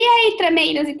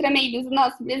trameiros e trameiros do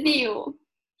nosso Brasil!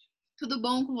 Tudo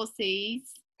bom com vocês?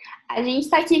 A gente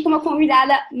está aqui com uma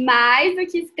convidada mais do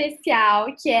que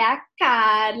especial, que é a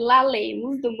Carla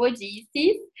Lemos, do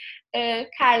Modices.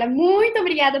 Carla, muito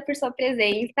obrigada por sua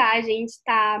presença. A gente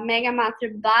está mega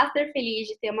master blaster feliz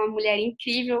de ter uma mulher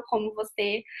incrível como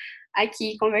você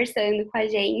aqui conversando com a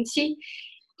gente.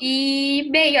 E,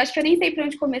 bem, eu acho que eu nem sei por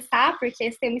onde começar,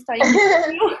 porque você tem uma história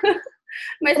incrível.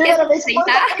 Mas primeiramente, muito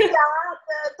obrigada.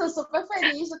 Tô super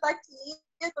feliz de estar aqui.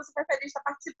 Tô super feliz de estar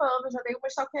participando. Já dei uma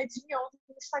stalkeadinha ontem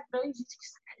no Instagram, gente, que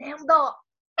está querendo.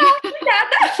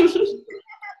 Obrigada!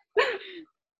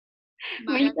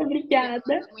 Muito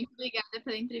obrigada. Muito obrigada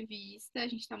pela entrevista. A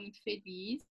gente está muito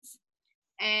feliz.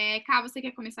 Cá, você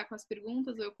quer começar com as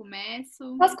perguntas ou eu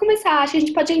começo? Posso começar, acho que a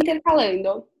gente pode ir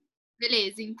intercalando.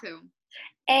 Beleza, então.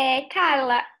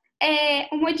 Carla,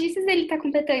 o Modices, ele tá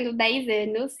completando 10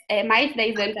 anos, mais de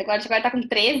 10 anos agora tá com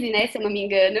 13, né, se eu não me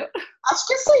engano. Acho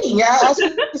que sim, acho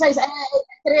que já é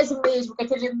 13 mesmo, que é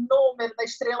aquele número da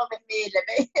estrela vermelha,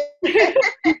 né?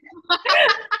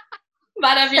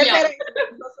 Maravilhoso.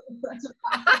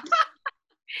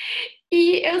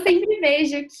 E eu sempre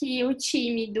vejo que o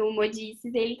time do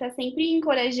Modices, ele tá sempre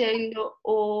encorajando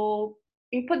o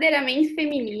empoderamento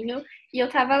feminino. E eu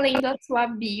tava lendo a sua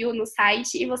bio no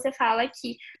site e você fala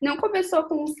que não começou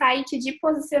com um site de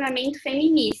posicionamento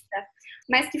feminista,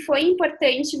 mas que foi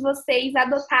importante vocês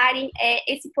adotarem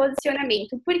esse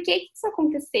posicionamento. Por que isso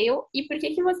aconteceu e por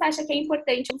que você acha que é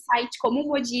importante um site como o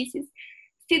Modices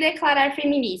se declarar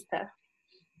feminista?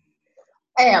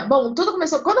 Bom, tudo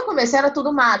começou... Quando eu comecei era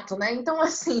tudo mato, né? Então,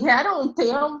 assim, era um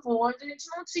tempo onde a gente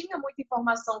não tinha muita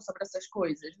informação sobre essas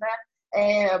coisas, né?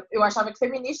 Eu achava que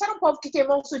feminista era um povo que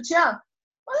queimou um sutiã.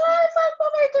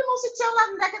 Foi queimou um sutiã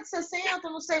lá na década de 60,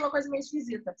 não sei, uma coisa meio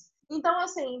esquisita. Então,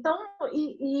 assim,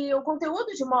 e o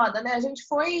conteúdo de moda, né? A gente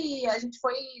foi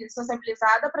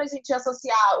sociabilizada pra gente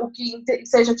associar o que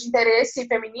seja de interesse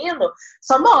feminino,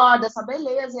 só moda, só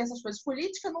beleza e essas coisas.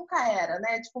 Política nunca era,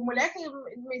 né? Tipo, mulher que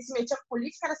se metia com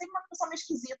política era sempre uma pessoa meio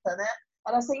esquisita, né?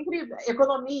 Era sempre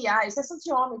economia, isso é assunto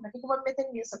de homem, pra que eu vou me meter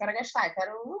nisso? Eu quero gastar, eu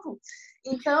quero...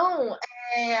 Então,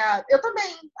 eu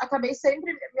também acabei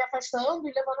sempre me afastando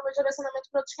e levando meu direcionamento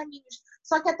para outros caminhos.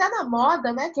 Só que até na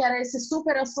moda, né, que era esse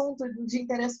super assunto de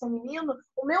interesse feminino,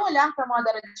 o meu olhar para a moda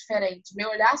era diferente. Meu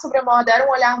olhar sobre a moda era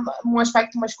um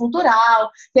aspecto mais cultural,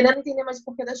 querendo entender mais o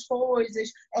porquê das coisas.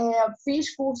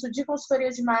 Fiz curso de consultoria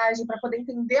de imagem para poder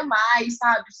entender mais,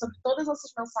 sabe, sobre todas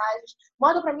essas mensagens.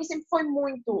 Moda para mim sempre foi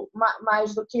muito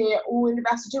mais do que o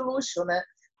universo de luxo, né?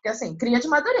 Porque, assim, cria de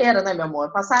madureira, né, meu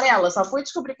amor? Passarela. Só fui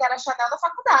descobrir que era Chanel na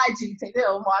faculdade,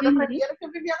 entendeu? Moda pra mim era o que eu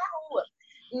vivia na rua.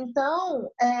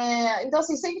 Então,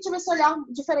 assim, sempre tive esse olhar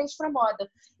diferente pra moda.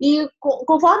 E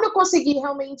conforme eu consegui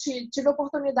realmente, tive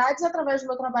oportunidades através do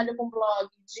meu trabalho com blog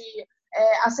de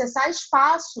acessar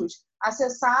espaços,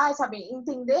 sabe,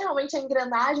 entender realmente a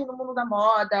engrenagem do mundo da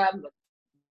moda,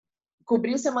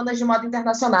 cobrir semanas de moda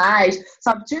internacionais,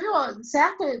 sabe? Tive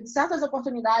certas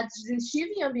oportunidades,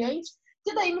 estive em ambientes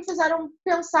que daí me fizeram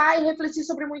pensar e refletir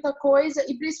sobre muita coisa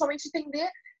e principalmente entender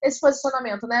esse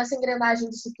posicionamento, né? Essa engrenagem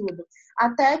disso tudo.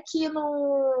 Até que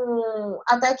no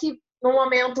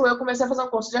momento eu comecei a fazer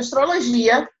um curso de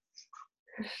astrologia.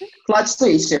 Plot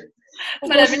twist. Um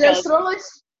curso de astrologia.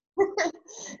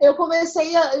 Eu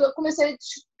comecei a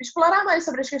explorar mais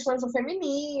sobre as questões do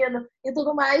feminino e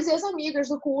tudo mais, e as amigas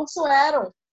do curso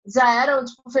já eram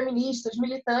tipo, feministas,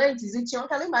 militantes, e tinham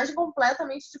aquela imagem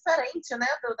completamente diferente, né,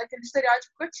 daquele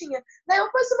estereótipo que eu tinha. Daí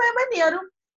eu pensei, meio maneiro,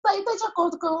 daí tá de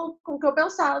acordo com o que eu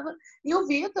pensava. E o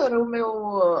Vitor, o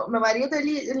meu marido,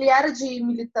 ele era de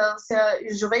militância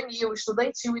juvenil,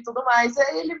 estudantil e tudo mais.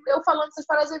 Aí eu falando essas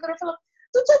paradas, ele falou,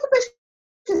 tu tinha que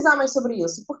pesquisar mais sobre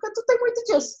isso, porque tu tem muito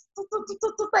disso,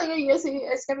 tu tem aí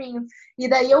esse caminho. E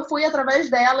daí eu fui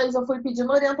atrás delas, eu fui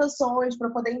pedindo orientações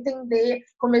para poder entender,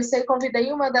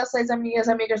 convidei uma dessas minhas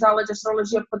amigas da aula de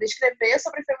astrologia para poder escrever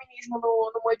sobre feminismo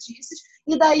no Modices,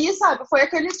 e daí, sabe, foi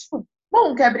aquele, tipo,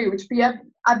 bom que abriu, tipo,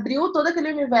 abriu todo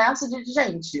aquele universo de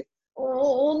gente.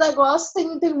 O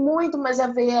negócio tem muito mais a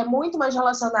ver, é muito mais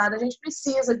relacionado, a gente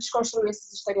precisa desconstruir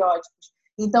esses estereótipos.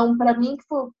 Então, para mim,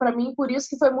 por isso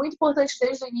que foi muito importante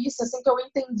desde o início, assim que eu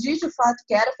entendi de fato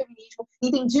que era feminismo,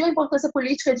 entendi a importância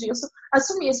política disso,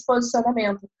 assumir esse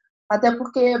posicionamento. Até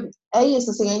porque é isso,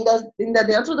 assim, ainda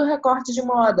dentro do recorte de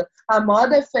moda. A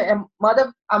moda é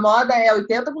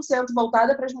 80%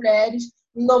 voltada para as mulheres,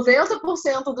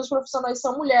 90% dos profissionais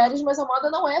são mulheres, mas a moda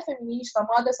não é feminista. A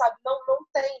moda, sabe,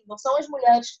 não são as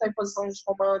mulheres que estão em posições de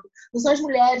comando, não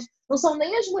são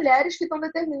nem as mulheres que estão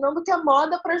determinando o que é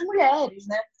moda para as mulheres,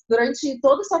 né? durante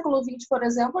todo o século XX, por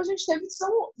exemplo, a gente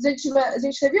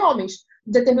teve homens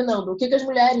determinando o que as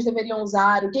mulheres deveriam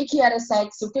usar, o que era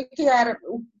sexy, o que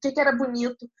era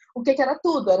bonito, o que era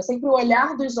tudo. Era sempre o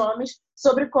olhar dos homens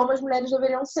sobre como as mulheres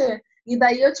deveriam ser. E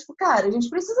daí eu, tipo, cara, a gente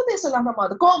precisa desse olhar na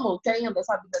moda. Como que ainda,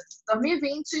 sabe?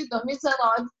 2020,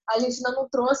 2019, a gente ainda não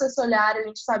trouxe esse olhar, a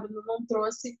gente, sabe, não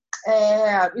trouxe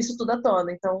isso tudo à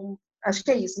tona. Então, acho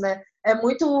que é isso, né? É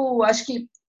muito, acho que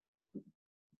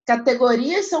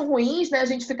categorias são ruins, né? A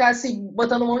gente ficar assim,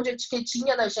 botando um monte de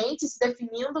etiquetinha na gente, se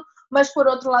definindo, mas por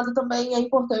outro lado também é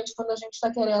importante quando a gente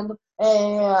está querendo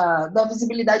dar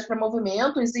visibilidade para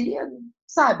movimentos e,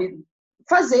 sabe,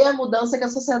 fazer a mudança que a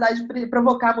sociedade,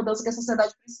 provocar a mudança que a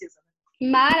sociedade precisa.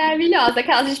 Maravilhosa,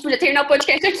 aquela a gente podia terminar o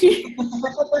podcast aqui.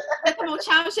 Tá bom,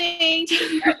 tchau,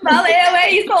 gente. Valeu,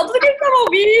 é isso, tudo que a gente vai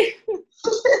ouvir.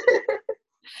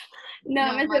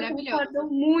 Não, mas eu concordo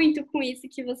muito com isso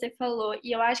que você falou.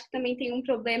 E eu acho que também tem um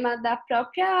problema da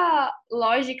própria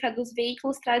lógica dos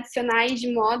veículos tradicionais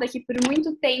de moda, que por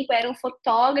muito tempo eram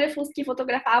fotógrafos que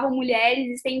fotografavam mulheres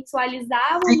e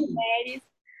sensualizavam mulheres.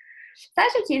 Você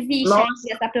acha que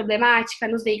existe essa problemática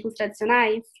nos veículos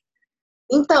tradicionais?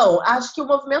 Então, acho que o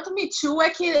movimento Me Too é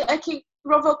que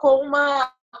provocou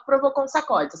um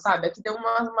sacode, sabe? É que deu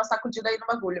uma sacudida aí no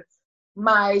bagulho.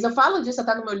 Mas eu falo disso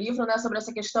até no meu livro, né, sobre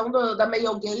essa questão da male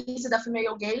gaze, da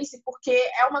female gaze, porque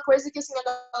é uma coisa que assim, a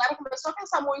galera começou a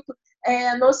pensar muito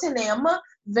no cinema,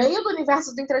 veio do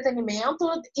universo do entretenimento,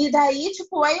 e daí,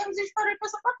 tipo, aí a gente parou e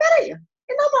pensou, peraí,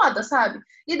 e na moda, sabe?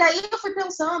 E daí eu fui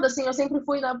pensando, assim, eu sempre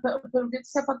fui, pelo vídeo de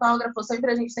ser fotógrafo,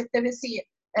 a gente sempre teve esse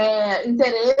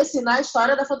interesse na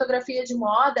história da fotografia de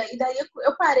moda, e daí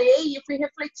eu parei e fui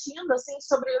refletindo, assim,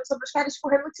 sobre os caras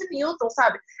tipo Helmut Newton,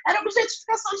 sabe? Era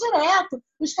objetificação direto.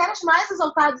 Os caras mais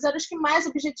exaltados eram os que mais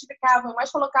objetificavam,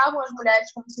 mais colocavam as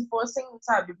mulheres como se fossem,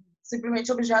 sabe,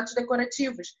 simplesmente objetos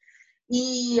decorativos.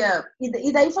 E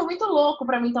daí foi muito louco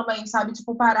pra mim também, sabe?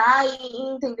 Tipo, parar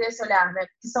e entender esse olhar, né?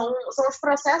 Que são os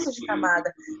processos de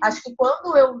camada. Acho que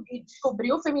quando eu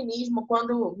descobri o feminismo,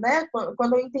 quando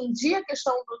eu entendi a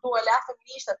questão do olhar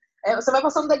feminista, você vai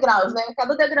passando degraus, né?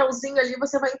 Cada degrauzinho ali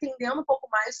você vai entendendo um pouco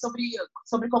mais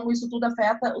sobre como isso tudo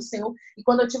afeta o seu. E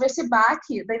quando eu tive esse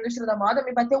baque da indústria da moda,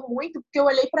 me bateu muito, porque eu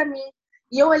olhei pra mim.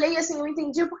 E eu olhei assim, eu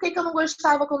entendi por que eu não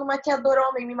gostava quando o maquiador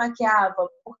homem me maquiava.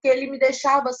 Porque ele me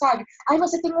deixava, sabe? Aí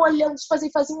você tem um olhão, fazia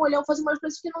um olhão, fazia umas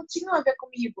coisas que não tinham a ver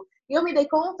comigo. E eu me dei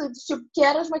conta de, tipo, que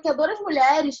eram as maquiadoras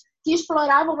mulheres que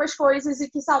exploravam umas coisas e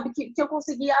que, sabe, que eu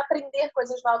conseguia aprender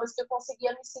coisas novas, que eu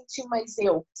conseguia me sentir mais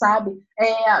eu, sabe?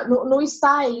 No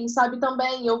styling, sabe,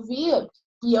 também, eu via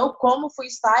que eu, como fui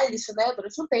stylist, né,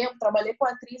 durante um tempo, trabalhei com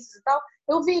atrizes e tal,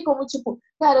 eu vi como, tipo,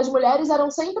 cara, as mulheres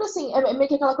eram sempre assim, meio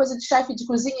que aquela coisa de chefe de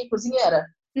cozinha e cozinheira.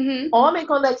 Uhum. Homem,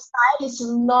 quando é stylist,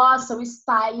 nossa, o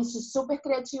stylist super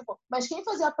criativo. Mas quem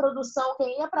fazia a produção,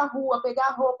 quem ia pra rua, pegar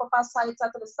a roupa, passar, etc,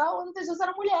 muitas vezes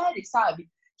eram mulheres, sabe?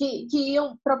 Que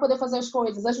iam para poder fazer as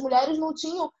coisas. As mulheres não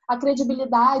tinham a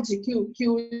credibilidade que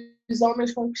os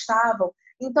homens conquistavam.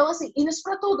 Então, assim, isso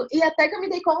pra tudo. E até que eu me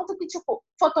dei conta que, tipo,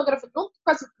 fotógrafa,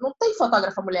 não tem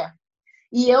fotógrafa mulher.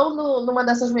 E eu, numa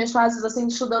dessas minhas fases, assim,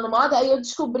 estudando moda, aí eu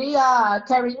descobri a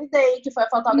Karine Day, que foi a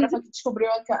fotógrafa que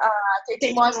descobriu a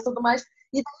Kate Moss e tudo mais.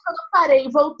 E daí, quando eu parei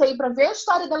e voltei pra ver a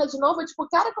história dela de novo, eu, tipo,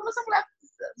 cara, como essa mulher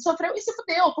sofreu e se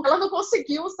fudeu, porque ela não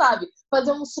conseguiu, sabe,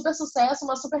 fazer um super sucesso,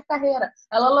 uma super carreira.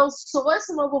 Ela lançou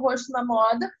esse novo rosto na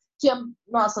moda, que é,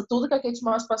 nossa, tudo que a Kate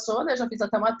Moss passou, né? Já fiz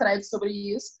até uma thread sobre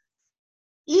isso.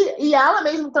 E ela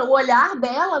mesmo, o olhar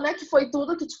dela, né, que foi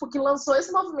tudo que, tipo, que lançou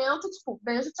esse movimento, tipo,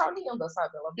 beijo, tchau, linda,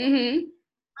 sabe? Ela,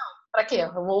 pra quê?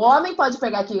 O homem pode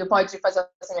pegar aqui, pode fazer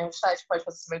assim, a hashtag, pode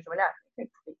fazer esse meio de olhar?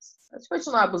 A gente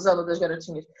continuar abusando das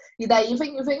garotinhas. E daí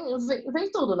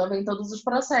vem tudo, né? Vem todos os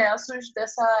processos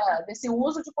desse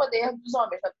uso de poder dos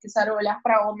homens, né? Porque se era olhar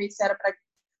pra homens, se era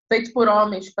feito por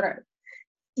homens,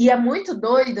 E é muito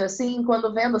doido, assim,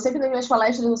 quando vendo, sempre nas minhas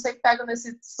palestras, eu sempre pego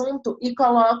nesse assunto e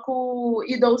coloco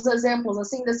e dou os exemplos,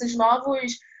 assim, dessas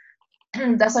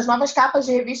novas capas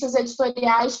de revistas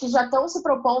editoriais que já estão se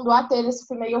propondo a ter esse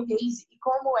female gaze e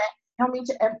como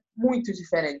realmente é muito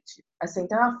diferente. Assim,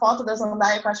 tem uma foto da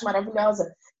Zendaya que eu acho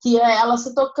maravilhosa, que é ela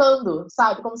se tocando,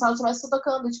 sabe? Como se ela estivesse se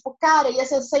tocando. Tipo, cara, ia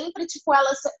ser sempre, tipo,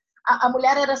 a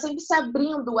mulher era sempre se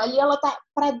abrindo, ali ela tá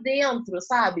pra dentro,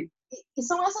 sabe? E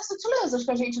são essas sutilezas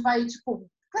que a gente vai, tipo,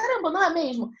 caramba, não é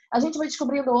mesmo? A gente vai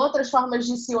descobrindo outras formas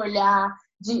de se olhar,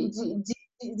 de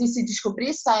se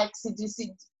descobrir sexy,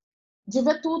 de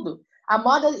ver tudo. A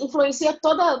moda influencia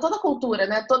toda a cultura,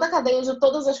 né? Toda a cadeia de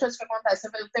todas as coisas que acontecem.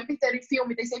 Você vê o tempo inteiro em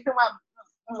filme, tem sempre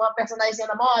uma personagem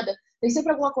na moda, tem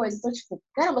sempre alguma coisa. Então, tipo,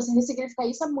 caramba, se ressignificar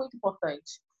isso é muito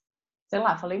importante. Sei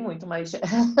lá, falei muito, mas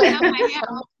Não, é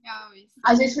real isso.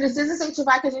 a gente precisa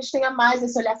incentivar que a gente tenha mais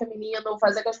esse olhar feminino,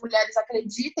 fazer que as mulheres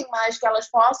acreditem mais que elas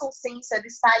possam sim ser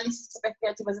stylists super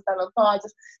criativas e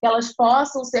talentosas, que elas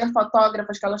possam ser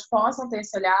fotógrafas, que elas possam ter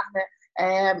esse olhar,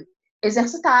 né?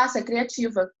 Exercitar, ser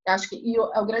criativa. Acho que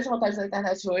a grande vantagem da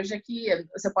internet hoje é que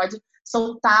você pode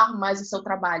soltar mais o seu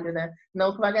trabalho, né?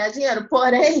 Não que vai ganhar dinheiro,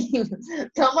 porém,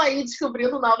 estamos aí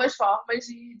descobrindo novas formas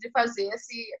de fazer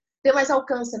ter mais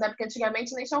alcance, né? Porque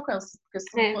antigamente nem tinha alcance. Porque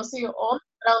se não fosse homem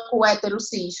branco, hétero,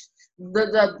 cis,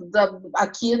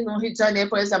 aqui no Rio de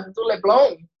Janeiro, por exemplo, do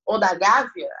Leblon ou da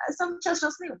Gávea, você não tinha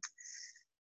chance nenhuma.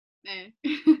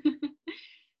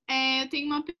 Eu tenho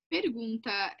uma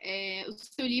pergunta. O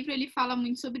seu livro, ele fala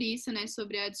muito sobre isso, né?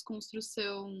 Sobre a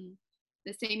desconstrução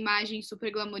dessa imagem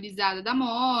super glamorizada da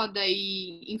moda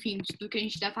e, enfim, de tudo que a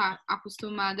gente já está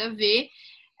acostumada a ver.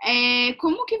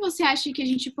 Como que você acha que a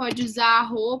gente pode usar a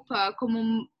roupa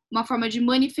como uma forma de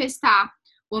manifestar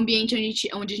o ambiente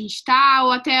onde a gente está,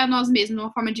 ou até a nós mesmos,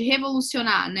 uma forma de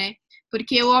revolucionar, né?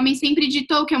 Porque o homem sempre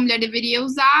ditou que a mulher deveria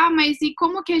usar, mas e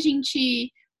como que a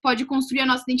gente pode construir a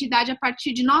nossa identidade a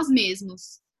partir de nós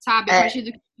mesmos, sabe? A partir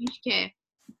do que a gente quer.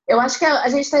 Eu acho que a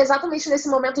gente está exatamente nesse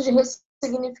momento de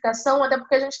ressignificação, até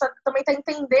porque a gente também está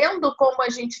entendendo como a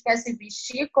gente quer se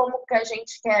vestir, como que a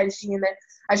gente quer agir, né?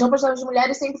 As roupas das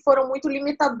mulheres sempre foram muito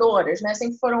limitadoras, né?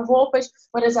 Sempre foram roupas,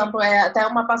 por exemplo, até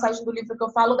uma passagem do livro que eu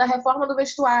falo da reforma do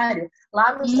vestuário.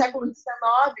 Lá no século XIX,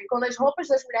 quando as roupas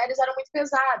das mulheres eram muito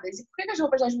pesadas. E por que as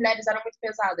roupas das mulheres eram muito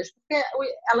pesadas? Porque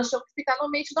elas tinham que ficar no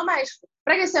ambiente doméstico.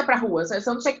 Para que você ia para a rua? Você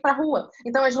não tinha que ir para a rua.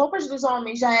 Então, as roupas dos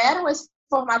homens já eram esse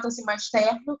formato assim mais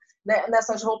terno, né?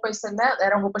 Nessas roupas, né?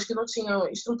 Eram roupas que não tinham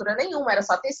estrutura nenhuma, era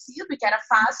só tecido e que era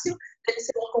fácil dele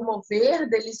se locomover,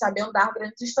 dele saber andar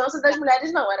grande distância. Das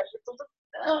mulheres não, era tudo.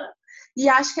 E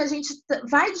acho que a gente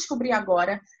vai descobrir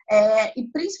agora, e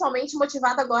principalmente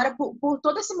motivada agora por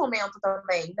todo esse momento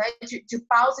também, né? De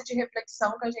pausa e de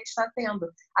reflexão que a gente está tendo.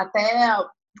 Até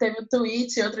teve um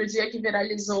tweet outro dia que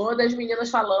viralizou das meninas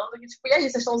falando que, tipo, e aí,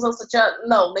 vocês estão usando sutiã?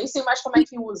 Não, nem sei mais como é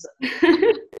que usa.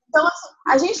 Então, assim,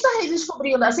 a gente está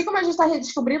redescobrindo, assim como a gente está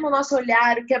redescobrindo o nosso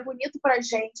olhar, o que é bonito pra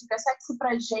gente, o que é sexy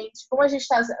pra gente, como a gente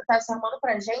está se armando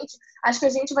pra gente, acho que a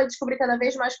gente vai descobrir cada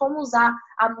vez mais como usar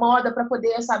a moda para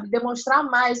poder, sabe, demonstrar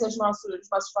mais os nossos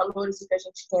valores, o que a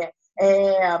gente quer.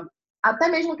 Até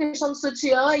mesmo a questão do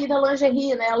sutiã e da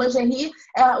lingerie, né? A lingerie,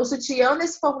 o sutiã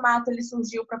nesse formato, ele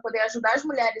surgiu para poder ajudar as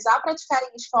mulheres a praticarem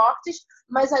esportes,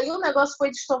 mas aí o negócio foi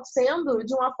distorcendo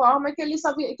de uma forma que ele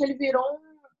virou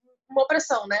uma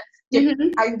opressão, né?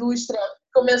 A indústria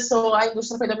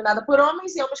foi dominada por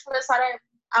homens e homens começaram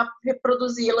a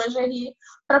reproduzir lingerie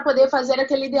para poder fazer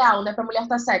aquele ideal, né? Para a mulher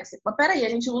estar sexy. Mas peraí, a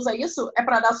gente usa isso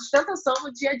para dar sustentação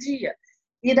no dia a dia.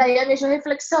 E daí a mesma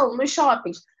reflexão nos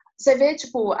shoppings. Você vê,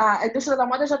 tipo, a indústria da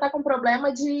moda já está com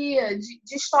problema de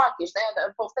estoques, né?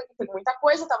 O povo tem muita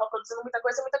coisa, estava produzindo muita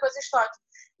coisa em estoque.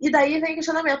 E daí vem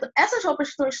questionamento. Essas roupas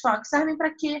que estão em estoque servem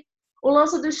para quê? O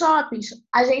lance dos shoppings.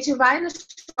 A gente vai no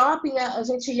shopping, a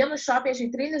gente ia no shopping, as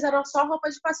vitrines eram só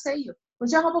roupas de passeio. Não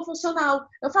tinha roupa funcional.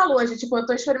 Eu falo hoje, tipo, eu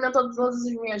tô experimentando todas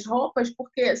as minhas roupas,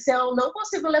 porque se eu não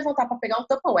consigo levantar para pegar um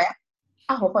Tupperware,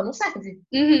 a roupa não serve.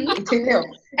 Entendeu?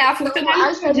 Então,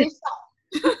 acho que a gente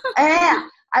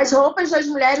as roupas das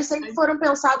mulheres sempre foram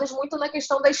pensadas muito na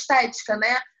questão da estética,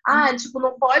 né? Tipo,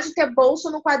 não pode ter bolso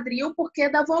no quadril porque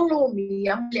dá volume. E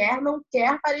a mulher não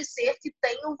quer parecer que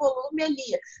tem um volume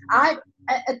ali.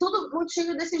 É tudo muito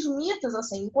cheio desses mitos,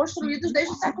 assim, construídos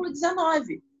desde o século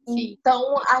XIX.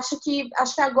 Então, acho que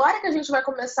agora que a gente vai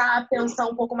começar a pensar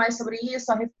um pouco mais sobre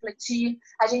isso, a refletir,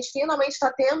 a gente finalmente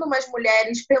está tendo mais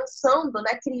mulheres pensando,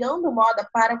 né, criando moda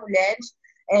para mulheres.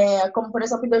 Como, por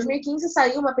exemplo, em 2015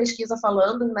 saiu uma pesquisa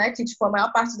falando, né, que tipo, a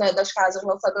maior parte das casas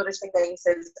lançadoras de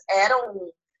tendências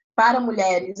eram para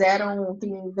mulheres,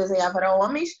 quem desenhava eram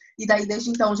homens, e daí desde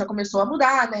então já começou a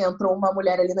mudar, né? Entrou uma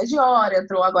mulher ali na Dior,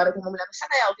 entrou agora tem uma mulher no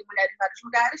Chanel, tem mulher em vários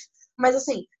lugares, mas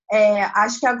assim,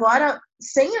 acho que agora,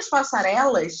 sem as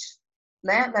passarelas,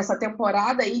 né, nessa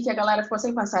temporada aí que a galera ficou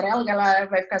sem passarela, a galera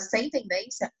vai ficar sem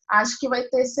tendência, acho que vai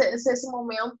ter esse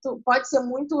momento, pode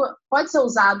ser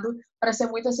usado para ser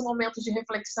muito esse momento de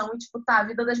reflexão e tipo, a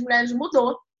vida das mulheres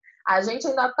mudou. A gente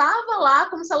ainda tava lá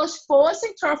como se elas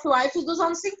fossem trophy wives dos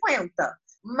anos 50.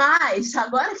 Mas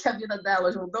agora que a vida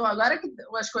delas mudou, agora que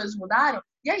as coisas mudaram,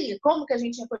 e aí, como que a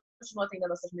gente continua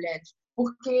atendendo essas mulheres?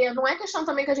 Porque não é questão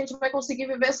também que a gente vai conseguir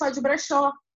viver só de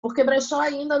brechó, porque brechó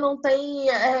ainda não tem...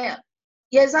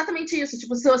 E é exatamente isso.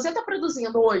 Tipo, se você está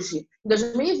produzindo hoje, em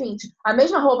 2020, a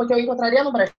mesma roupa que eu encontraria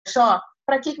no brechó,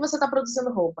 para que você está produzindo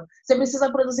roupa? Você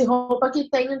precisa produzir roupa que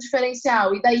tenha um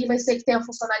diferencial, e daí vai ser que tenha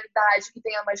funcionalidade, que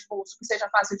tenha mais bolso, que seja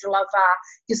fácil de lavar,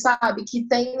 que sabe, que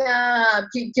tenha,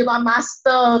 que não amasse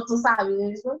tanto, sabe? A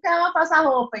gente não quer passar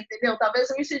roupa, entendeu?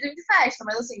 Talvez um vestidinho de festa,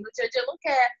 mas assim, no dia a dia não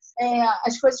quer.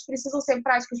 As coisas precisam ser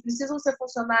práticas, precisam ser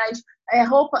funcionais.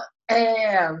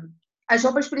 As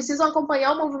roupas precisam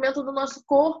acompanhar o movimento do nosso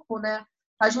corpo, né?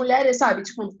 As mulheres, sabe,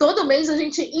 tipo, todo mês a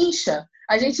gente incha,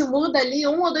 a gente muda ali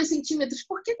 1 ou 2 centímetros.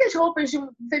 Por que as roupas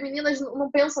femininas não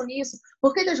pensam nisso?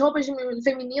 Por que as roupas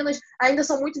femininas ainda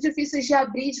são muito difíceis de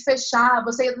abrir e de fechar?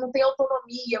 Você não tem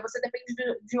autonomia, você depende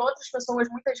de outras pessoas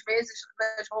muitas vezes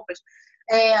nas roupas.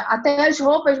 Até as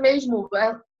roupas mesmo,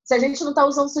 se a gente não está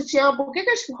usando sutiã, por que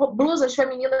as blusas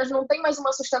femininas não têm mais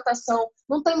uma sustentação,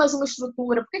 não tem mais uma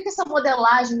estrutura? Por que essa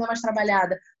modelagem não é mais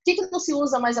trabalhada? Por que não se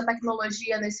usa mais a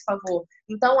tecnologia nesse favor?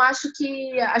 Então, acho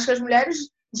que as mulheres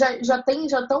já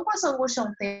estão com essa angústia há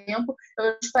um tempo.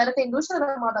 Eu espero que a indústria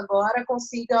da moda agora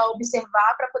consiga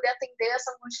observar para poder atender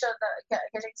essa angústia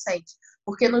que a gente sente.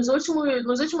 Porque nos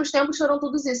últimos tempos foram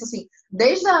tudo isso, assim,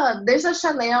 desde a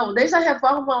Chanel, desde a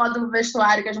reforma lá do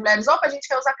vestuário, que as mulheres, opa, a gente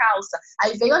quer usar calça.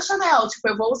 Aí veio a Chanel, tipo,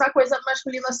 eu vou usar coisa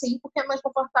masculina assim porque é mais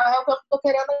confortável, é o que eu tô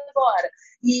querendo agora.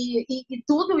 E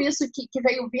tudo isso que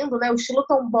veio vindo, né, o estilo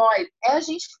tomboy, é a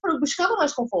gente buscando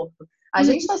mais conforto. A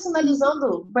gente está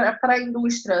sinalizando para a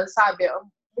indústria, sabe,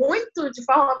 de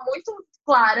forma muito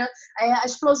clara, a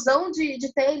explosão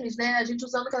de tênis, né? A gente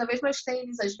usando cada vez mais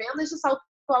tênis, as vendas de salto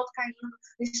alto caindo,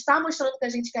 está mostrando que a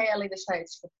gente quer além da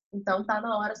estética. Então tá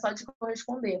na hora só de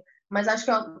corresponder. Mas acho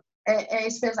que é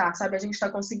esse pesar, sabe? A gente está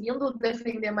conseguindo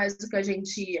defender mais o que a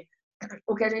gente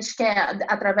quer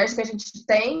através do que a gente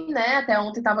tem, né? Até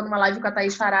ontem estava numa live com a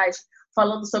Thaís Faraz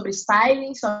falando sobre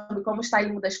styling, sobre como o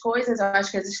styling muda as coisas. Eu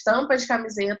acho que as estampas de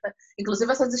camiseta,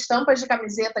 inclusive essas estampas de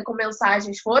camiseta com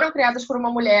mensagens, foram criadas por uma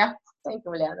mulher. Sempre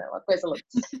mulher, né? Uma coisa louca.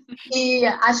 E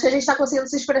acho que a gente está conseguindo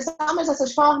se expressar mais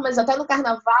dessas formas, até no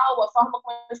carnaval, a forma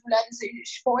como as mulheres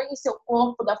expõem seu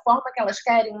corpo da forma que elas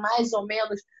querem, mais ou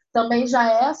menos, também já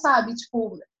é, sabe,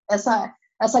 tipo,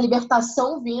 essa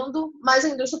libertação vindo, mas a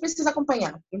indústria precisa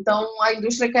acompanhar. Então, a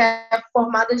indústria que é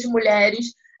formada de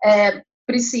mulheres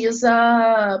precisa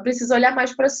olhar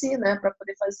mais para si, né, para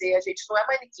poder fazer. A gente não é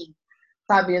manequim,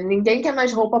 sabe? Ninguém quer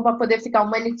mais roupa para poder ficar um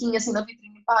manequim assim na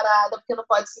vitrine parada, porque não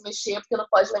pode se mexer, porque não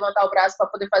pode levantar o braço para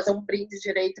poder fazer um brinde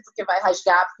direito, porque vai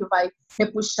rasgar, porque vai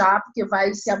repuxar, porque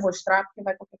vai se amostrar, porque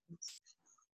vai qualquer coisa.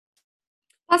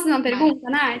 Posso fazer uma pergunta,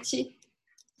 Nath?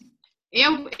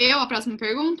 A próxima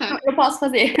pergunta? Eu posso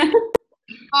fazer.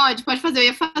 Pode fazer. Eu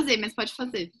ia fazer, mas pode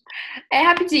fazer.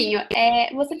 Rapidinho.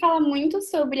 Você fala muito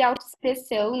sobre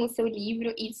autoexpressão no seu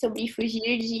livro e sobre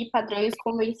fugir de padrões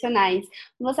convencionais.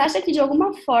 Você acha que, de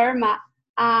alguma forma,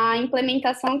 a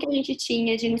implementação que a gente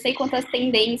tinha de não sei quantas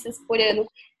tendências por ano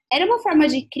era uma forma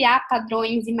de criar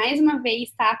padrões e, mais uma vez,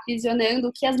 estar aprisionando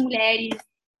o que as mulheres,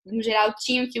 no geral,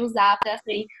 tinham que usar para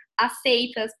serem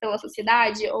aceitas pela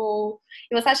sociedade? Ou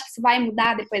você acha que isso vai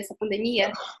mudar depois dessa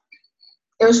pandemia?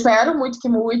 Eu espero muito que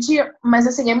mude, mas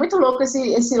assim, é muito louco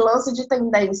esse lance de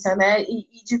tendência, né?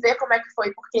 E de ver como é que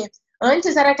foi, porque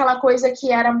antes era aquela coisa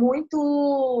que era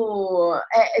muito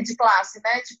de classe,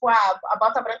 né? Tipo, a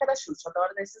bota branca da Xuxa.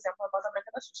 Adoro dar esse exemplo, a bota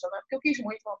branca da Xuxa, não é porque eu quis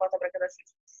muito uma bota branca da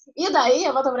Xuxa. E daí,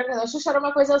 a bota branca da Xuxa era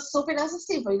uma coisa super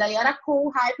inacessível, e daí era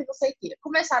cool, hype, não sei o quê.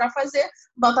 Começaram a fazer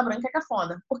bota branca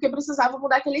cafona, porque precisava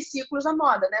mudar aqueles ciclos da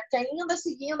moda, né? Porque ainda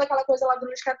seguindo aquela coisa lá do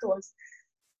Luiz XIV.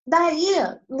 Daí,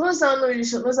 nos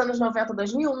anos 90,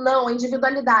 2000, não, a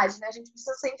individualidade, né? A gente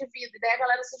precisa ser indivíduo. E daí a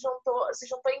galera se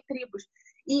juntou em tribos.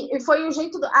 E foi o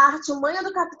jeito, a arte humana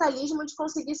do capitalismo de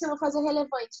conseguir se fazer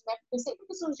relevante, né? Porque sempre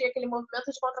que surgia aquele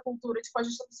movimento de contracultura, tipo, a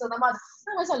gente precisa da moda.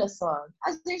 Não, mas olha só,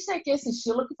 a gente tem aqui esse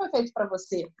estilo que foi feito para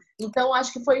você. Então,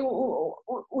 acho que foi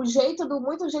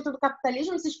muito o jeito do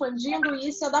capitalismo se expandindo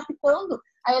e se adaptando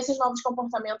a esses novos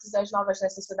comportamentos e às novas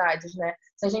necessidades, né?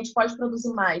 Se a gente pode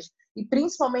produzir mais. E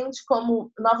principalmente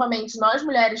como, novamente, nós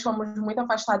mulheres fomos muito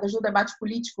afastadas do debate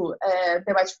político,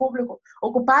 debate público,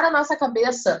 ocupar a nossa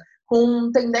cabeça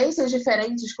com tendências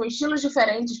diferentes, com estilos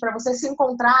diferentes, para você se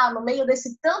encontrar no meio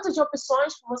desse tanto de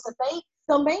opções que você tem,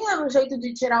 também era um jeito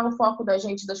de tirar o foco da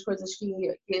gente das coisas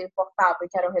que importavam e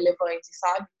que eram relevantes,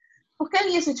 sabe? Porque é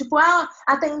isso, tipo,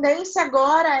 a tendência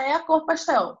agora é a cor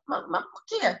pastel. Mas por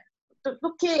quê?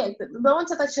 Do quê? De onde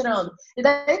você tá tirando? E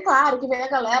daí, claro, que vem a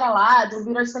galera lá, do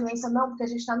virou de tendência, não, porque a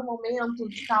gente tá no momento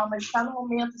de calma, a gente tá no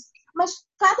momento... Mas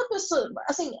cada pessoa,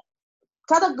 assim,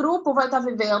 cada grupo vai estar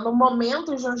vivendo um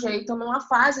momento de um jeito, numa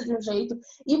fase de um jeito,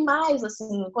 e mais,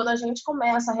 assim, quando a gente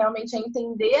começa realmente a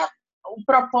entender o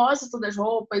propósito das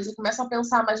roupas e começam a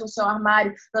pensar mais no seu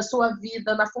armário, na sua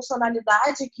vida, na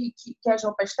funcionalidade que as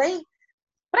roupas têm,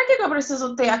 para que eu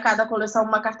preciso ter a cada coleção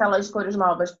uma cartela de cores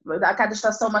novas? A cada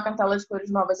estação uma cartela de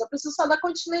cores novas? Eu preciso só da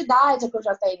continuidade que eu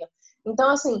já tenho. Então,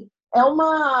 assim, é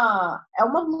uma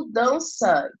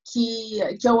mudança que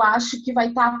eu acho que vai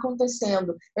estar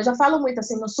acontecendo. Eu já falo muito,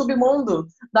 assim, no submundo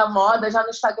da moda, já no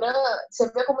Instagram, você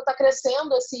vê como está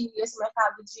crescendo esse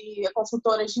mercado de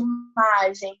consultoras de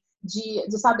imagem,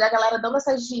 sabe, a galera dando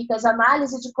essas dicas,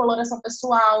 análise de coloração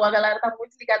pessoal, a galera tá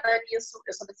muito ligada nisso.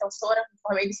 Eu sou defensora,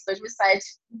 formei isso em 2007,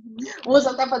 uso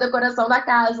até para decoração da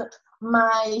casa,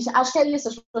 mas acho que é isso,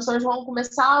 as pessoas vão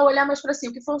começar a olhar mais para si,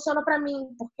 o que funciona para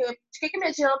mim, porque de que me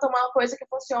adianta uma coisa que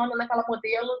funciona naquela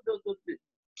modelo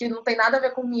que não tem nada a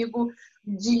ver comigo,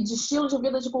 de estilo de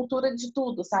vida, de cultura, de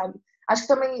tudo, sabe? Acho que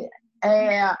também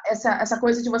essa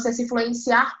coisa de você se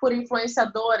influenciar por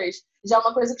influenciadoras já é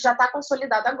uma coisa que já está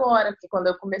consolidada agora, porque quando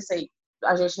eu comecei,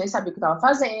 a gente nem sabia o que estava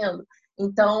fazendo.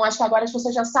 Então, acho que agora as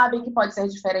pessoas já sabem que pode ser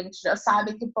diferente, já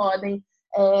sabem que podem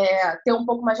ter um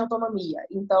pouco mais de autonomia.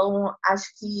 Então, acho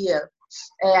que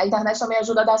a internet também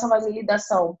ajuda a dar essa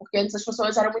validação, porque antes as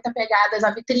pessoas eram muito apegadas à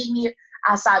vitrine,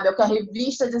 sabe, ao que a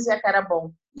revista dizia que era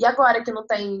bom. E agora que não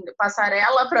tem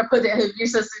passarela para poder a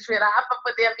revista se inspirar, para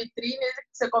poder a vitrine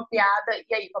ser copiada,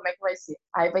 e aí, como é que vai ser?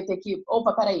 Aí vai ter que,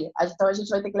 opa, peraí, então a gente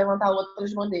vai ter que levantar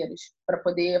outras bandeiras para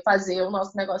poder fazer o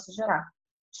nosso negócio girar.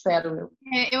 Espero eu.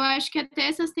 Eu acho que até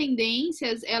essas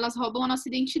tendências, elas roubam a nossa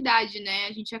identidade, né?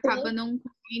 A gente acaba não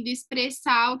conseguindo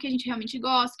expressar o que a gente realmente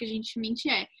gosta, o que a gente realmente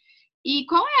é. E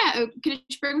eu queria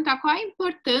te perguntar, qual a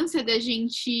importância da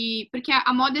gente, porque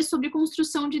a moda é sobre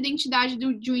construção de identidade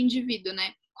de um indivíduo,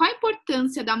 né? Qual a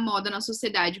importância da moda na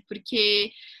sociedade?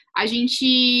 Porque a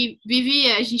gente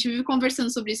vive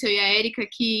conversando sobre isso, eu e a Érica,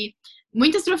 que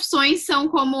muitas profissões são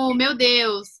como, meu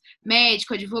Deus,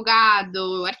 médico,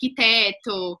 advogado,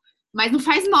 arquiteto, mas não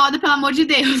faz moda, pelo amor de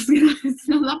Deus,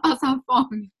 senão vai passar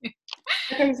fome.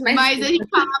 Mas a gente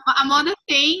fala, a moda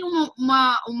tem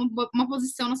uma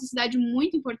posição na sociedade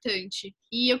muito importante.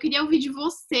 E eu queria ouvir de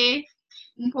você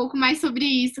um pouco mais sobre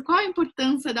isso. Qual a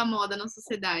importância da moda na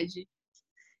sociedade?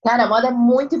 Cara, a moda é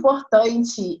muito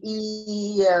importante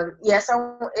e esse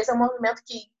é um movimento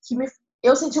que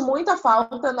eu senti muita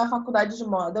falta na faculdade de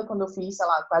moda, quando eu fiz, sei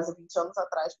lá, quase 20 anos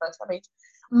atrás, praticamente.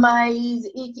 Mas,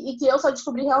 e que eu só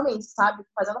descobri realmente, sabe?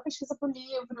 Fazendo a pesquisa pro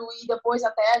livro e depois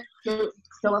até que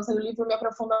eu lancei o livro me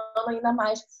aprofundando ainda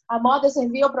mais. A moda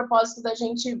servia ao propósito da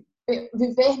gente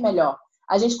viver melhor.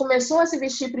 A gente começou a se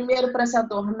vestir primeiro para se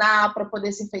adornar, para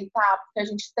poder se enfeitar, porque a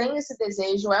gente tem esse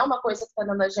desejo, é uma coisa que está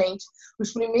dentro da gente.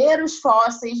 Os primeiros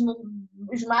fósseis,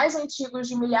 os mais antigos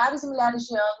de milhares e milhares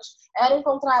de anos, eram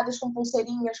encontrados com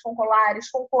pulseirinhas, com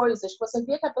colares, com coisas. Você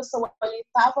via que a pessoa ali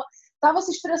estava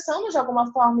se expressando de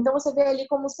alguma forma. Então você vê ali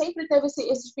como sempre teve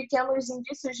esses pequenos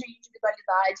indícios de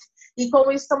individualidade. E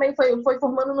como isso também foi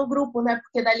formando no grupo, né?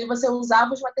 Porque dali você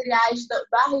usava os materiais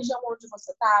da região onde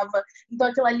você estava. Então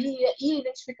aquilo ali ia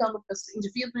identificando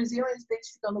indivíduos, ia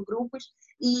identificando grupos.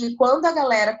 E quando a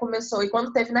galera começou, e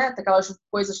quando teve, né, aquelas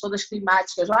coisas todas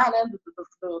climáticas lá, né,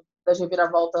 das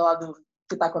reviravoltas lá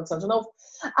que está acontecendo de novo,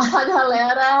 a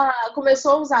galera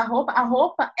começou a usar roupa. A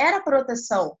roupa era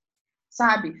proteção,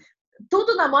 sabe?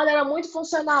 Tudo na moda era muito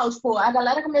funcional. Tipo, a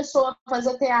galera começou a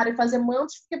fazer tear e fazer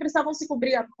mantos porque precisavam se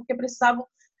cobrir, porque precisavam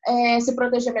se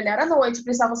proteger melhor à noite,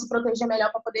 precisavam se proteger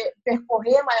melhor para poder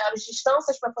percorrer maiores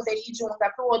distâncias, para poder ir de um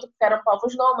lugar para o outro, porque eram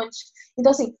povos nômades.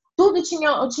 Então, assim, tudo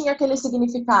tinha aquele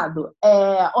significado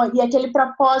e aquele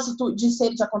propósito de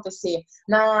ser, de acontecer.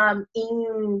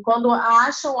 Quando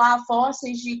acham lá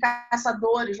fósseis de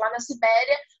caçadores lá na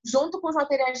Sibéria, junto com os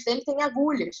materiais dele tem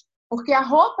agulhas. Porque a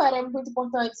roupa era muito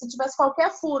importante. Se tivesse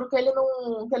qualquer furo que ele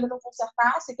não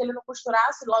consertasse, que ele não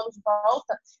costurasse logo de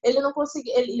volta, ele não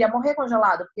conseguia, ele ia morrer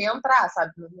congelado, porque ia entrar,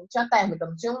 sabe? Não tinha térmica,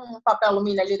 não tinha um papel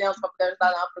alumínio ali dentro para poder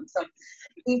ajudar na produção.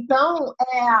 Então,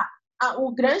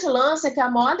 o grande lance é que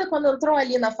a moda, quando entrou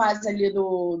ali na fase ali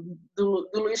do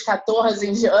Luís XIV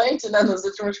em diante, né, nos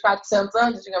últimos 400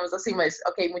 anos, digamos assim, mas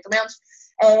ok, muito menos,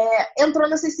 entrou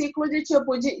nesse ciclo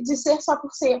de ser só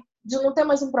por ser, de não ter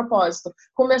mais um propósito.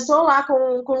 Começou lá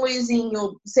com o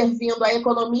Luizinho servindo a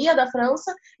economia da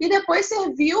França e depois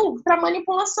serviu para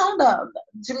manipulação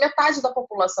de metade da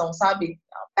população, sabe?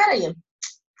 Peraí,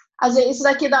 isso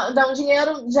daqui dá um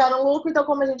dinheiro, gera um lucro, então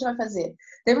como a gente vai fazer?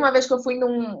 Teve uma vez que eu fui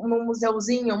num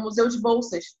museuzinho, um museu de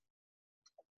bolsas,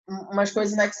 umas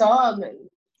coisas, né, que só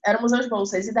era um museu de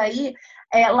bolsas, e daí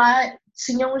lá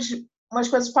tinha umas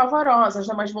coisas pavorosas,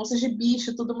 né, umas bolsas de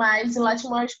bicho e tudo mais, e lá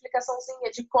tinha uma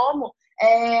explicaçãozinha de como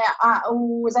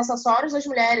os acessórios das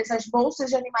mulheres, as bolsas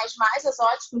de animais mais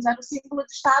exóticos eram símbolo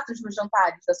de status nos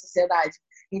jantares da sociedade.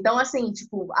 Então, assim,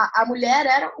 tipo, a mulher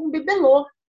era um bibelô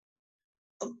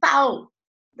total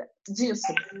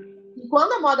disso. E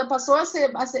quando a moda passou a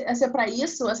ser para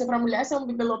isso, a ser para a mulher ser um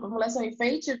bibelô, para a mulher ser um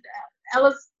enfeite,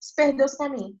 ela se perdeu esse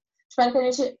caminho. Espero que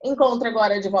a gente encontre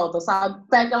agora de volta, sabe?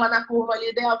 Pega ela na curva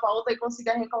ali, dê a volta e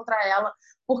consiga reencontrar ela.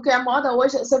 Porque a moda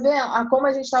hoje, você vê como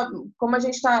a gente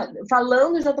tá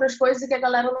falando de outras coisas e que a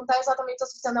galera não tá exatamente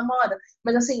associando a moda.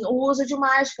 Mas assim, o uso de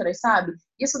máscaras, sabe?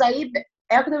 Isso daí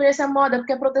é o que deveria ser a moda,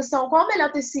 porque a proteção, qual o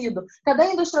melhor tecido? Cadê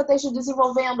a indústria têxtil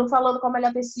desenvolvendo, falando qual é o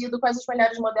melhor tecido, quais as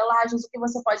melhores modelagens, o que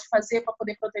você pode fazer para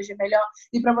poder proteger melhor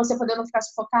e para você poder não ficar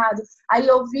sufocado. Aí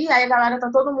a galera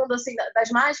tá todo mundo assim, das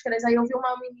máscaras, aí eu vi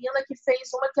uma menina que fez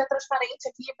uma que é transparente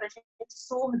aqui, pra gente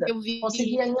surda. Eu vi.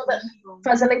 Conseguir ainda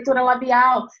fazer leitura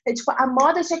labial. Tipo, a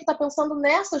moda tinha que estar pensando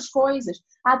nessas coisas.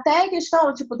 Até a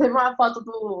questão, tipo, teve uma foto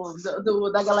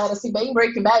da galera assim, bem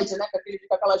Breaking Bad, né?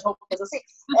 Com aquelas roupas assim.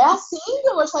 É assim que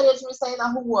eu gostaria de me sair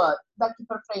na rua daqui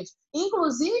pra frente.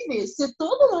 Inclusive, se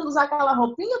todo mundo usar aquela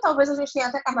roupinha, talvez a gente tenha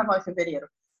até carnaval em fevereiro.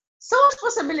 São as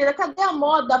possibilidades. Cadê a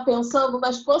moda pensando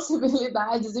nas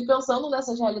possibilidades e pensando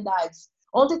nessas realidades?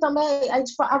 Ontem também,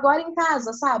 tipo, agora em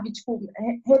casa, sabe? Tipo,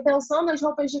 repensando as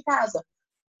roupas de casa.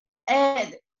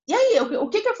 E aí, o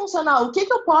que é funcional? O que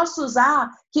eu posso usar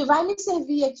que vai me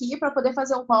servir aqui para poder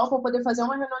fazer um call, para poder fazer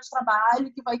uma reunião de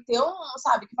trabalho, que vai ter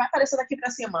sabe, que vai aparecer daqui para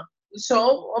cima.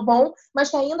 Show, bom, mas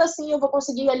que ainda assim eu vou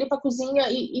conseguir ir ali para a cozinha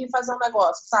e fazer um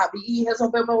negócio, sabe? E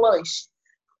resolver o meu lanche.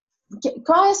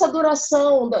 Qual é essa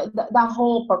duração da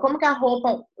roupa? Como que a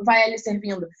roupa vai ali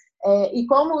servindo? E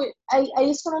como é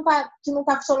isso que não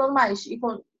tá funcionando mais. E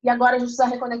agora a gente precisa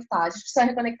reconectar. A gente precisa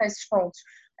reconectar esses pontos.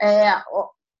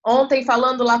 Ontem,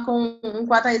 falando lá com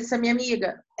a Thaís, essa minha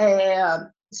amiga,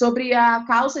 sobre a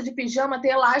calça de pijama ter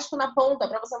elástico na ponta,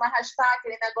 para você não arrastar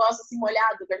aquele negócio assim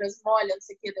molhado, que às vezes molha, não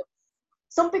sei o que.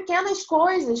 São pequenas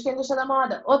coisas que a indústria da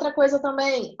moda. Outra coisa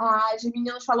também, as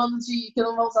meninas falando de que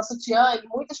não vão usar sutiã, e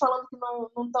muitas falando que não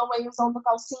estão aí usando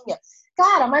calcinha.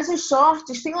 Cara, mas os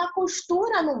shorts têm uma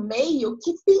costura no meio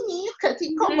que pinica, que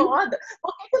incomoda.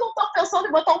 Por que não estão pensando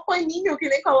em botar um paninho que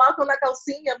nem colocam na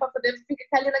calcinha para poder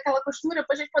ficar ali naquela costura,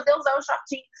 para a gente poder usar o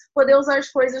shortinho, poder usar as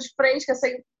coisas frescas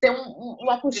sem ter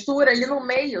uma costura ali no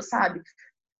meio, sabe?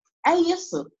 É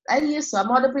isso. A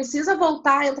moda precisa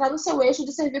voltar a entrar no seu eixo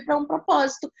de servir para um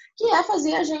propósito, que é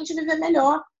fazer a gente viver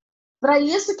melhor. Para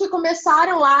isso que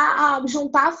começaram lá a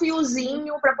juntar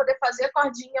fiozinho para poder fazer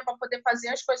cordinha, para poder fazer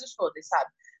as coisas todas,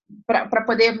 sabe? Para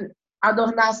poder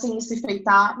adornar assim e se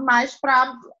enfeitar, mas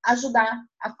para ajudar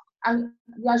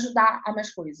a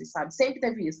mais coisas, sabe? Sempre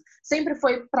teve isso. Sempre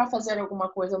foi para fazer alguma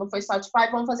coisa, não foi só tipo,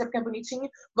 vamos fazer porque é bonitinho,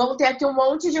 vamos ter aqui um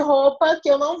monte de roupa que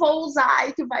eu não vou usar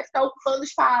e que vai ficar ocupando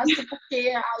espaço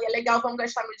porque é legal, vamos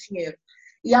gastar meu dinheiro.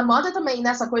 E a moda também,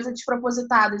 nessa coisa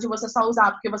despropositada de você só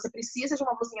usar porque você precisa de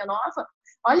uma blusinha nova,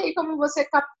 olha aí como você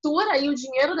captura aí o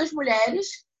dinheiro das mulheres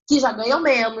que já ganham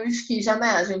menos, que já,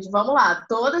 né, gente, vamos lá,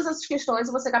 todas essas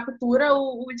questões você captura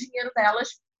o dinheiro delas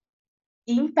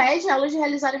e impede elas de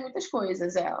realizarem muitas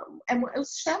coisas. O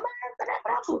sistema é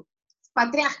bravo.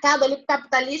 Patriarcado ali,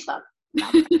 capitalista.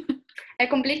 É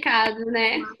complicado,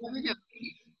 né?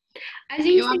 A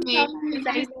gente tem só uns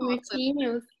 10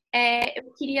 minutinhos.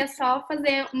 Eu queria só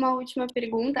fazer uma última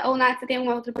pergunta. Ou, Nath, você tem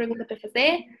uma outra pergunta para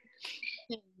fazer?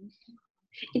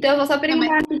 Então, eu vou só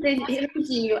perguntar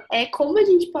rapidinho. Como a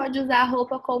gente pode usar a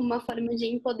roupa como uma forma de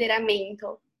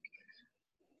empoderamento?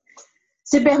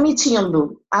 Se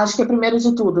permitindo, acho que é primeiro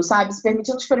de tudo, sabe? Se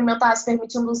permitindo experimentar, se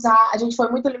permitindo usar. A gente foi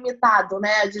muito limitado,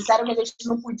 né? Disseram que a gente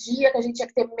não podia, que a gente tinha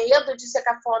que ter medo de ser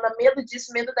cafona, medo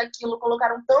disso, medo daquilo.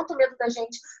 Colocaram tanto medo da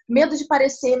gente, medo de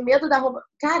parecer, medo da roupa.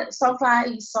 Cara, só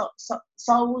vai,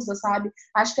 só usa, sabe?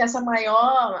 Acho que essa é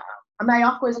a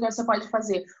maior coisa que você pode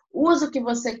fazer. Usa o que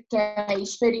você quer,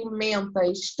 experimenta,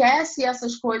 esquece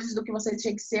essas coisas do que você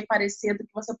tinha que ser parecer, do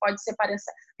que você pode ser parecer.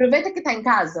 Aproveita que tá em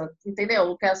casa,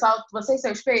 entendeu? Que é só você e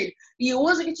seu espelho, e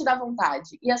usa o que te dá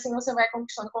vontade. E assim você vai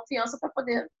conquistando confiança para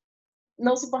poder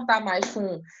não se importar mais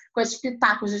com esses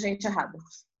pitacos de gente errada.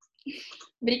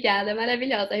 Obrigada,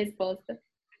 maravilhosa a resposta.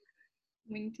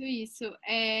 Muito isso.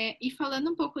 E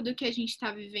falando um pouco do que a gente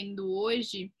está vivendo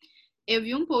hoje, eu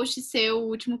vi um post seu, o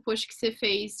último post que você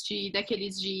fez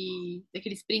daqueles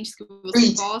prints que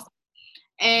você posta.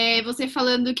 Você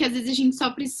falando que às vezes a gente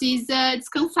só precisa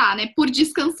descansar, né? Por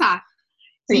descansar.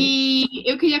 Sim. E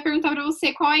eu queria perguntar para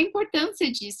você qual é a importância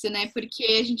disso, né? Porque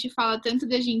a gente fala tanto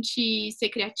da gente ser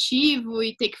criativo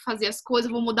e ter que fazer as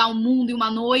coisas, vou mudar o mundo em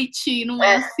uma noite, não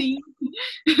é assim.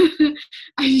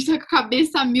 A gente tá com a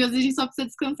cabeça a mil, às vezes a gente só precisa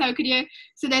descansar. Eu queria que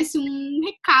você desse um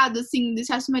recado, assim,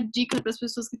 deixasse uma dica para as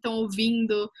pessoas que estão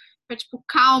ouvindo, pra, tipo,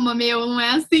 calma, meu, não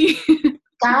é assim.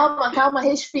 Calma,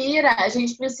 respira. A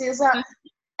gente precisa.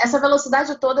 Essa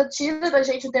velocidade toda tira da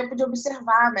gente o tempo de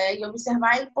observar, né? E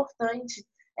observar é importante.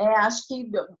 Acho que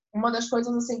uma das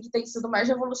coisas assim que tem sido mais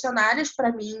revolucionárias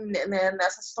para mim, né,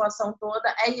 nessa situação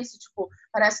toda é isso, tipo,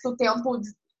 parece que o tempo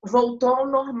voltou ao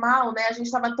normal, né? A gente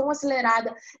estava tão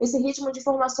acelerada, esse ritmo de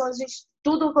informações,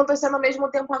 tudo acontecendo ao mesmo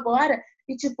tempo agora,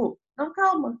 e tipo, não,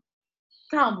 calma,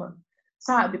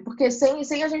 sabe? Porque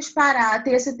sem a gente parar,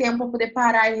 ter esse tempo para poder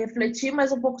parar e refletir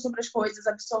mais um pouco sobre as coisas,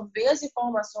 absorver as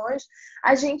informações,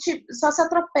 a gente só se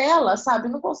atropela, sabe?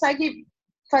 Não consegue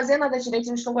fazer nada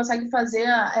direito, a gente não consegue fazer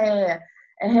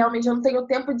realmente, eu não tenho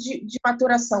tempo de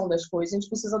maturação das coisas, a gente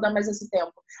precisa dar mais esse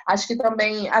tempo. Acho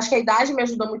que a idade me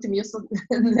ajudou muito nisso,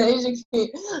 desde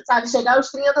que, sabe, chegar aos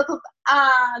 30, tu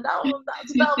dá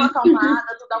uma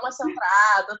acalmada, tu dá uma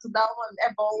centrada,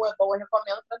 é bom, eu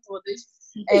recomendo para todas.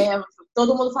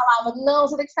 Todo mundo falava, não,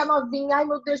 você tem que ficar novinha, ai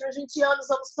meu Deus, meus 20 anos,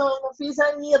 eu não fiz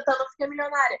a Anitta, não fiquei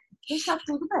milionária. Gente, tá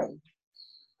tudo bem.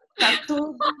 Tá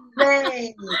tudo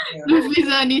bem. Não fiz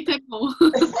a Anitta, é bom.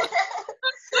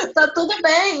 Tá tudo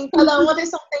bem, cada uma tem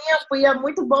seu tempo e é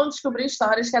muito bom descobrir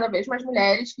histórias de cada vez mais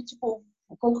mulheres que, tipo,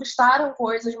 conquistaram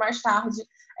coisas mais tarde,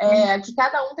 que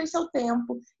cada um tem seu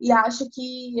tempo e acho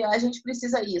que a gente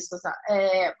precisa disso,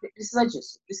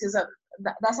 precisa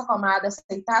dessa acalmada,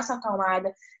 aceitar essa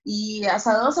acalmada e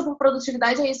essa ânsia por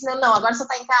produtividade é isso, né? Não, agora você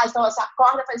tá em casa, então você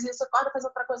acorda, faz isso, acorda, faz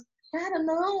outra coisa. Cara,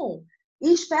 não!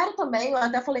 E espero também, eu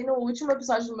até falei no último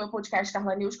episódio do meu podcast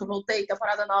Carla News, que eu voltei,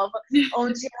 temporada nova,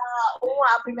 onde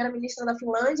a primeira-ministra da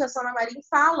Finlândia, a Sanna Marin,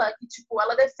 fala que, tipo,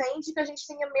 ela defende que a gente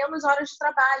tenha menos horas de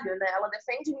trabalho, né? Ela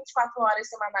defende 24 horas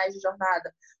semanais de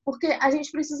jornada, porque a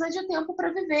gente precisa de tempo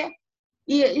para viver.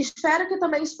 E espero que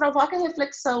também isso provoque a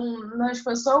reflexão nas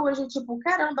pessoas de, tipo,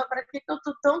 caramba, para que eu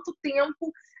tô tanto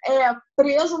tempo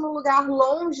preso num lugar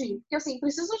longe? Porque, assim,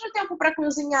 preciso de tempo para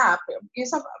cozinhar,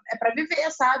 isso é para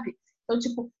viver, sabe? Então,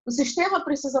 tipo, o sistema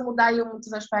precisa mudar em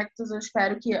muitos aspectos. Eu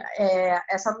espero que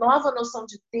essa nova noção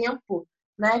de tempo,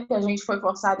 né, que a gente foi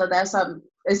forçada a dar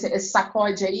esse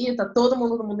sacode aí, tá todo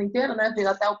mundo no mundo inteiro, né?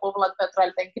 Até o povo lá do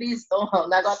petróleo tá em crise, então o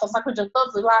negócio tá sacudindo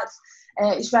todos os lados.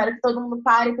 Espero que todo mundo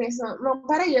pare e pense, não,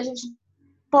 peraí, a gente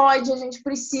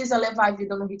precisa levar a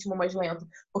vida num ritmo mais lento,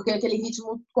 porque aquele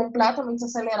ritmo completamente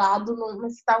acelerado não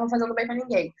estava fazendo bem para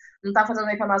ninguém. Não estava fazendo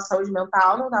bem para nossa saúde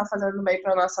mental, não estava fazendo bem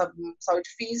para nossa saúde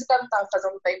física, não estava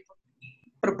fazendo bem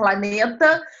para o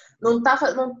planeta,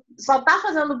 só está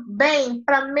fazendo bem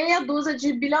para meia dúzia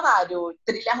de bilionário,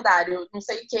 trilhardário, não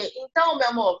sei o quê. Então, meu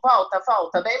amor,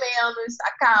 volta, bem menos,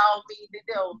 acalme,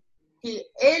 entendeu? Que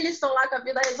eles estão lá com a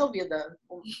vida resolvida,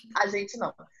 a gente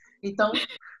não. Então,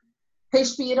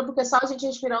 respira, porque só a gente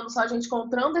respirando, só a gente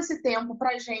encontrando esse tempo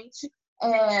pra gente,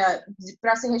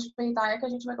 para se respeitar, é que a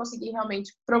gente vai conseguir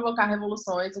realmente provocar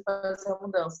revoluções e fazer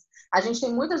mudança. A gente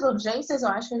tem muitas urgências, eu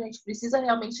acho que a gente precisa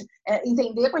realmente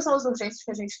entender quais são as urgências que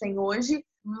a gente tem hoje,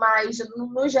 mas,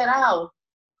 no geral,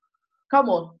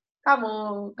 calmou.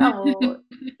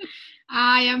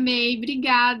 Ai, amei,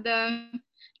 obrigada.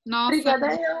 Nossa,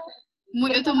 Obrigada,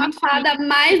 eu tô muito feliz.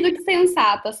 Mais do que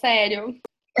sensata, sério.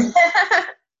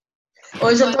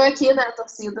 Hoje eu tô aqui, né,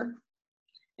 torcida.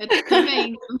 Eu tô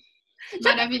vendo.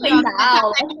 Maravilhosa.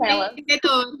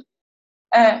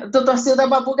 Eu tô torcida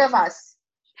Babu Gavassi.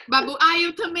 Babu,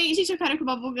 eu também. Gente, eu quero que o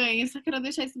Babu ganhe, só quero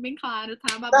deixar isso bem claro,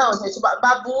 tá? Babu. Não, gente,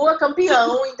 Babu é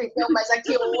campeão, entendeu? Mas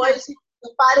aqui hoje,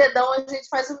 no paredão, a gente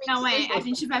faz o mix. Não, a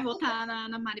gente vai votar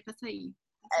na Mari pra sair.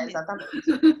 Exatamente.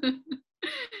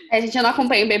 A gente não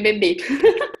acompanha o BBB.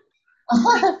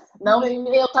 Não,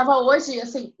 eu tava hoje,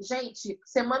 assim, gente,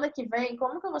 semana que vem,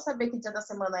 como que eu vou saber que dia da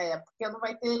semana é? Porque não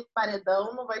vai ter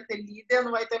paredão, não vai ter líder,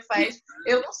 não vai ter festa.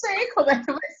 Eu não sei como é que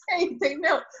vai ser,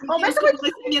 entendeu? Como é que vai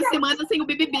ser minha semana sem o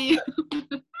BBB?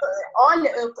 Olha,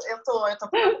 eu tô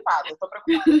preocupada, eu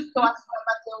acho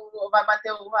que vai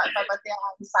bater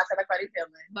a ressaca da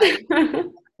quarentena. Vai.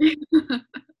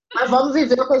 Mas vamos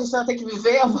viver o que a gente vai ter que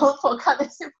viver, vamos focar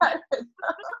nesse paredão.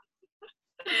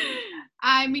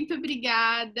 Ai, muito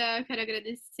obrigada. Quero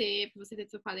agradecer por você ter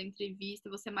topado a entrevista.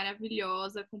 Você é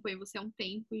maravilhosa. Acompanho você há um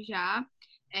tempo já.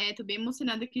 Tô bem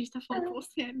emocionada que a gente tá falando com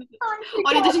você. Meu Deus.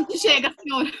 Olha onde a gente chega,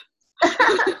 senhora.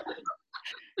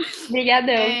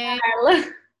 Obrigadão, Carla.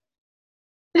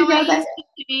 Então é isso,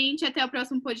 gente. Até o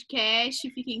próximo podcast.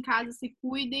 Fiquem em casa, se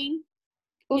cuidem.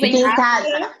 Fiquem em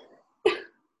casa.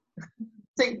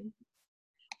 Sim.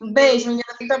 Um beijo, menina.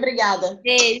 Muito obrigada.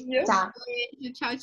 Beijo. Tchau. Beijo, tchau.